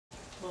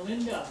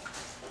Melinda.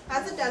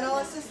 As a dental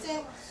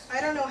assistant,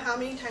 I don't know how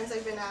many times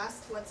I've been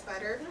asked what's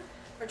better,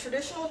 a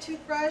traditional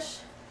toothbrush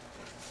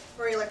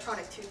or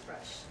electronic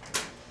toothbrush.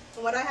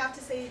 And what I have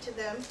to say to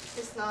them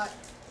is that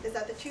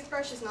the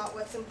toothbrush is not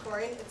what's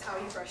important, it's how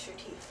you brush your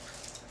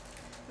teeth.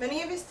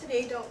 Many of us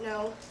today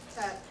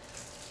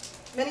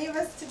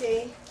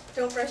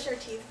don't brush our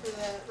teeth for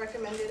the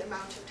recommended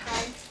amount of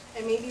time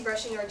and may be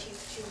brushing our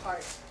teeth too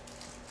hard.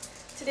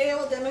 Today I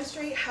will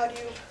demonstrate how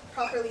to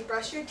properly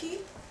brush your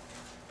teeth,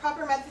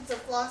 proper methods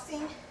of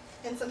flossing,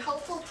 and some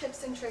helpful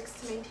tips and tricks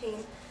to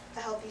maintain a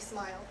healthy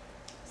smile.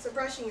 So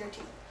brushing your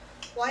teeth.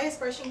 Why is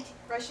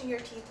brushing your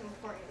teeth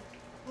important?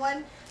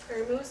 1, it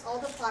removes all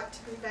the plaque to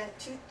prevent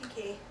tooth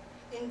decay.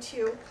 And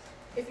 2,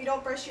 if you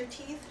don't brush your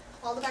teeth,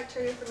 all the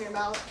bacteria from your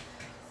mouth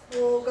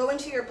will go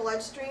into your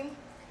bloodstream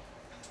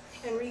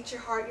and reach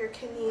your heart, your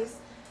kidneys,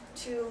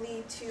 to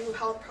lead to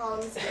health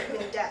problems and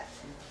even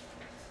death.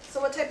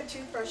 So what type of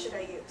toothbrush should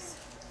I use?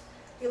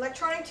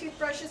 Electronic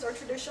toothbrushes or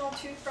traditional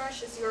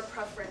toothbrush is your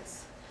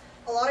preference.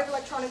 A lot of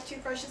electronic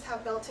toothbrushes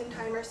have built-in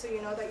timers so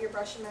you know that you're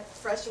brushing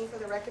for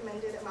the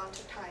recommended amount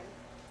of time.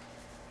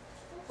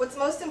 What's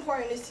most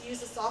important is to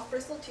use a soft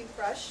bristle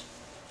toothbrush.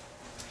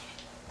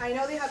 I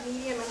know they have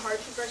medium and hard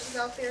toothbrushes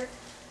out there,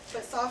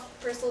 but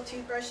soft bristle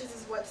toothbrushes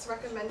is what's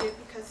recommended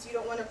because you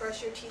don't want to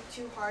brush your teeth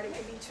too hard. It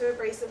can be too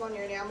abrasive on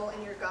your enamel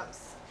and your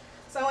gums.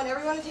 So I want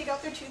everyone to take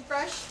out their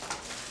toothbrush.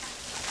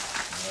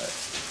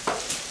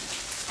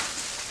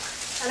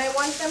 And I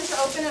want them to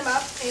open them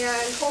up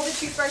and hold the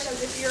toothbrush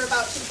as if you're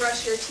about to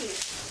brush your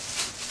teeth.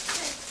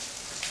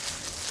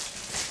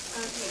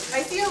 Okay.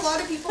 I see a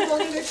lot of people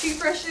holding their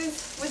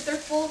toothbrushes with their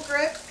full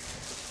grip.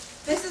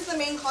 This is the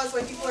main cause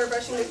why people are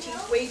brushing their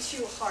teeth way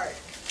too hard.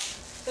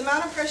 The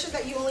amount of pressure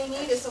that you only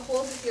need is to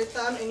hold with your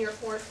thumb and your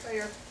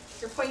pointer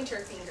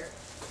finger.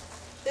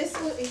 This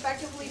will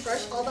effectively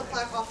brush all the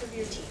plaque off of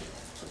your teeth.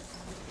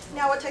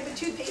 Now, what type of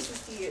toothpaste is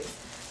to use?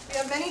 We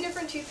have many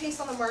different toothpastes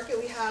on the market.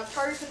 We have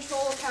tartar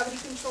control, cavity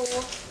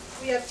control.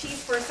 We have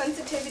teeth for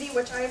sensitivity,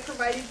 which I have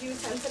provided you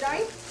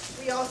Sensodyne.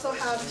 We also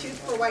have tooth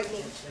for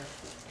whitening.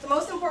 The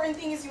most important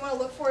thing you want to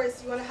look for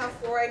is you want to have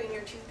fluoride in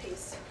your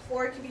toothpaste.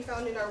 Fluoride can be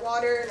found in our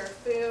water, in our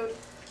food,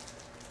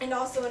 and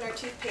also in our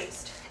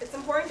toothpaste. It's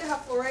important to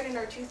have fluoride in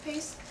our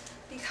toothpaste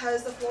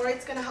because the fluoride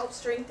is going to help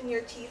strengthen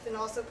your teeth and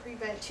also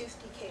prevent tooth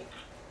decay.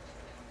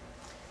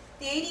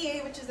 The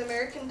ADA, which is the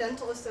American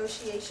Dental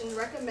Association,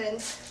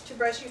 recommends to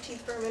brush your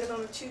teeth for a minimum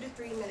of 2 to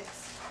 3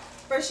 minutes.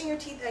 Brushing your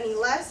teeth any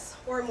less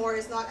or more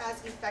is not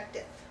as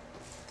effective.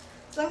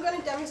 So I'm going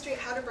to demonstrate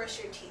how to brush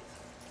your teeth.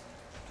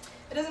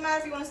 It doesn't matter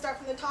if you want to start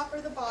from the top or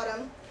the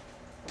bottom.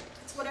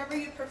 It's whatever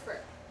you prefer.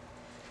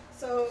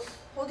 So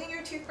holding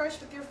your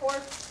toothbrush with your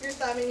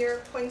thumb and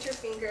your pointer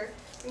finger,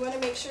 you want to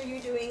make sure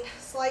you're doing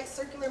slight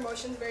circular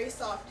motions, very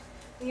soft.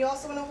 And you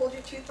also want to hold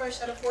your toothbrush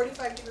at a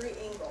 45-degree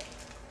angle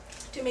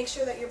to make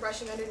sure that you're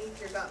brushing underneath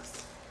your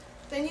gums.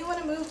 Then you want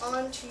to move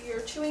on to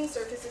your chewing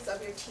surfaces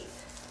of your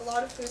teeth. A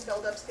lot of food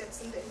buildups gets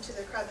into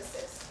the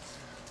crevices.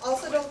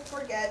 Also, don't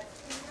forget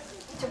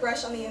to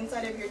brush on the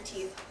inside of your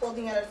teeth,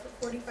 holding at a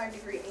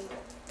 45-degree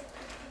angle.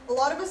 A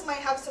lot of us might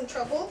have some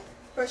trouble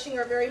brushing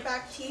our very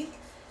back teeth,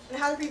 and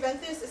how to prevent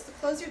this is to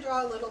close your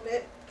jaw a little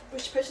bit,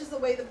 which pushes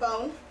away the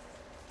bone,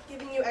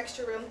 giving you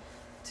extra room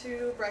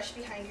to brush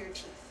behind your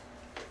teeth.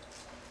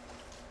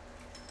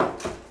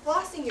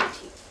 Flossing your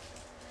teeth.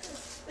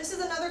 This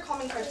is another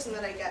common question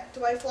that I get.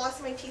 Do I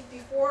floss my teeth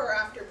before or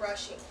after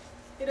brushing?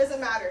 It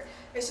doesn't matter.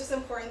 It's just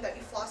important that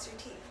you floss your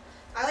teeth.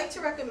 I like to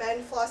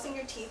recommend flossing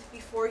your teeth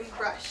before you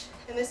brush.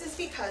 And this is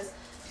because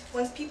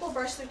once people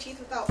brush their teeth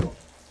without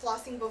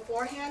flossing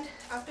beforehand,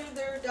 after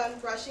they're done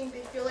brushing,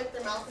 they feel like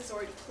their mouth is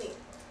already clean.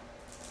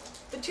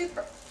 The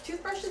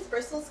toothbrush's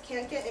bristles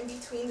can't get in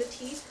between the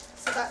teeth,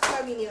 so that's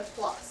why we need a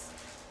floss.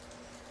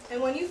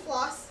 And when you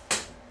floss,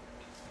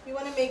 you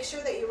want to make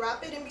sure that you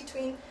wrap it in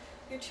between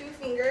your 2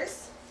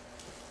 fingers.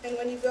 And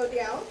when you go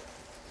down,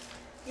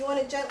 you want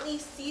to gently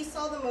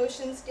seesaw the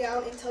motions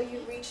down until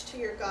you reach to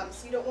your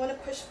gums. You don't want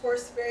to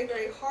force very,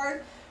 very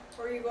hard,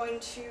 or you're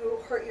going to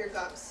hurt your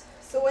gums.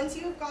 So once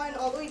you've gone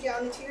all the way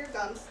down into your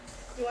gums,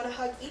 you want to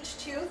hug each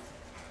tooth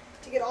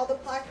to get all the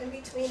plaque in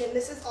between, and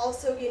this is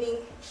also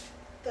getting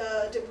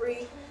the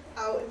debris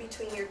out in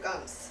between your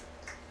gums.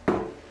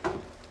 And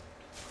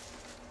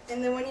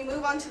then when you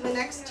move on to the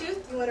next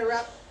tooth, you want to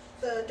wrap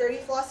the dirty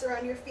floss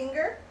around your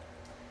finger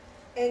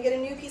and get a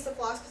new piece of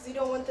floss because you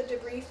don't want the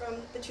debris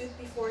from the tooth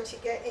before to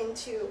get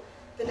into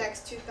the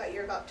next tooth that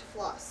you're about to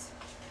floss.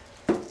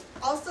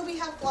 Also, we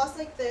have floss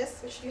like this,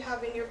 which you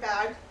have in your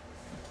bag,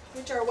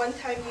 which are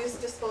one-time use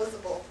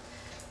disposable.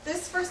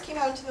 This first came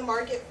out into the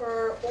market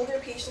for older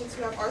patients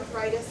who have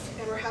arthritis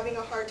and were having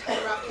a hard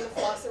time wrapping the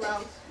floss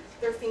around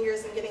their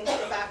fingers and getting to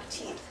the back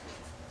teeth.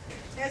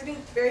 It has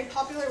been very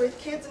popular with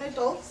kids and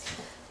adults,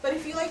 but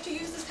if you like to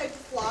use this type of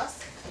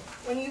floss,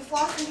 when you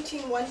floss in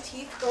between one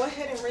teeth, go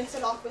ahead and rinse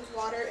it off with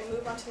water and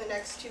move on to the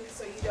next tooth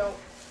so you don't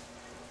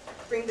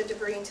bring the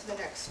debris into the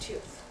next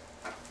tooth.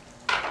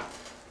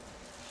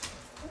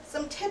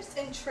 Some tips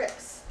and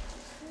tricks.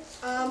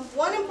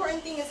 One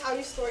important thing is how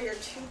you store your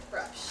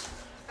toothbrush.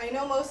 I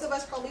know most of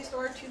us probably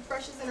store our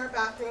toothbrushes in our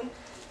bathroom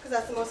because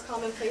that's the most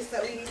common place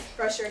that we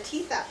brush our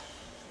teeth at.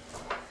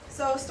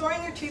 So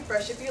storing your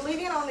toothbrush, if you're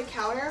leaving it on the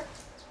counter,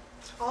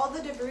 all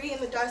the debris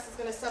and the dust is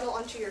going to settle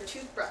onto your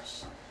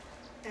toothbrush.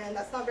 And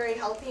that's not very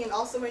healthy. And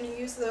also when you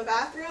use the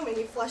bathroom and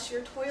you flush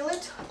your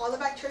toilet, all the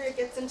bacteria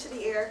gets into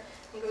the air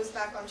and goes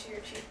back onto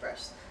your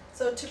toothbrush.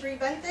 So to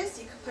prevent this,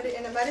 you could put it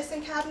in a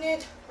medicine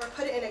cabinet or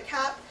put it in a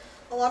cap.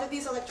 A lot of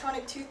these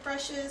electronic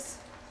toothbrushes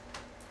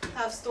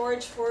have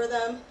storage for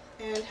them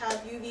and have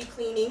UV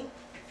cleaning.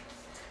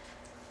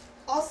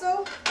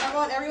 Also, I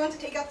want everyone to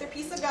take out their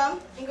piece of gum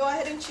and go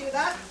ahead and chew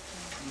that.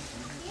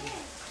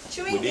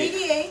 Chewing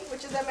ADA,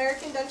 which is the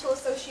American Dental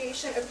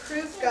Association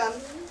approved gum,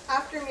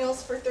 after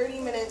meals for 30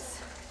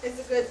 minutes is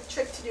a good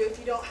trick to do if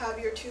you don't have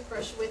your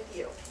toothbrush with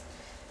you.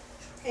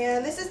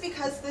 And this is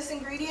because this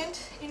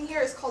ingredient in here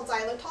is called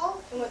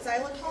xylitol, and what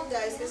xylitol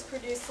does is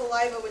produce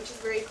saliva, which is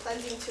very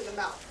cleansing to the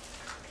mouth.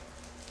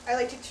 I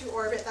like to chew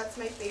Orbit, that's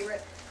my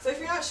favorite. So if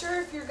you're not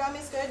sure if your gum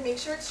is good, make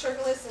sure it's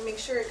sugarless and make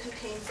sure it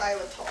contains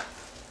xylitol.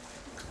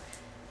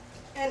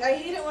 And I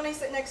hate it when I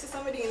sit next to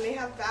somebody and they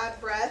have bad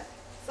breath.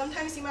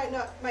 Sometimes you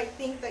might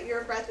think that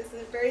your breath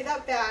isn't very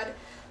that bad,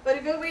 but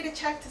a good way to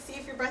check to see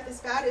if your breath is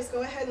bad is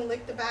go ahead and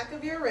lick the back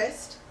of your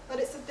wrist, let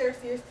it sit there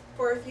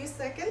for a few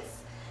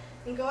seconds,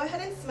 and go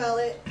ahead and smell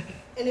it.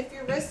 And if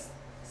your wrist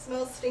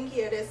smells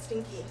stinky, it is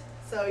stinky.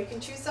 So you can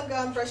chew some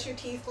gum, brush your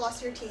teeth,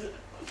 floss your teeth.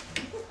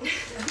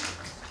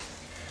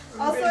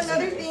 Also,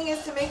 another thing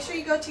is to make sure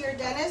you go to your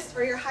dentist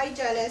or your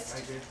hygienist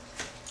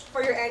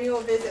for your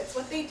annual visits.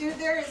 What they do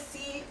there is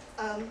see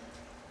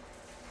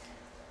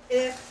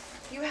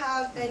if you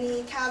have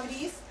any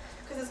cavities,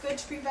 because it's good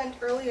to prevent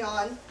early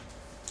on,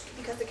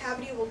 because the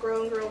cavity will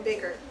grow and grow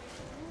bigger.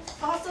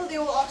 Also, they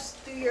will also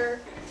do your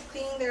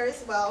cleaning there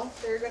as well.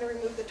 They're going to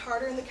remove the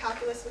tartar and the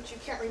calculus, which you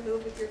can't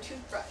remove with your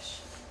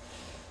toothbrush.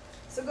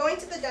 So going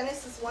to the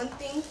dentist is one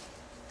thing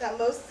that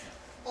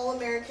all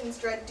Americans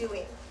dread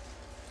doing.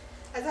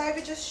 As I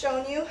have just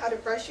shown you how to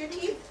brush your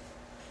teeth,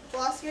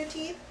 floss your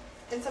teeth,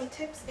 and some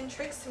tips and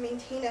tricks to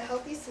maintain a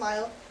healthy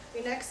smile,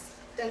 your next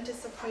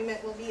dentist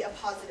appointment will be a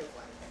positive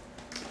one.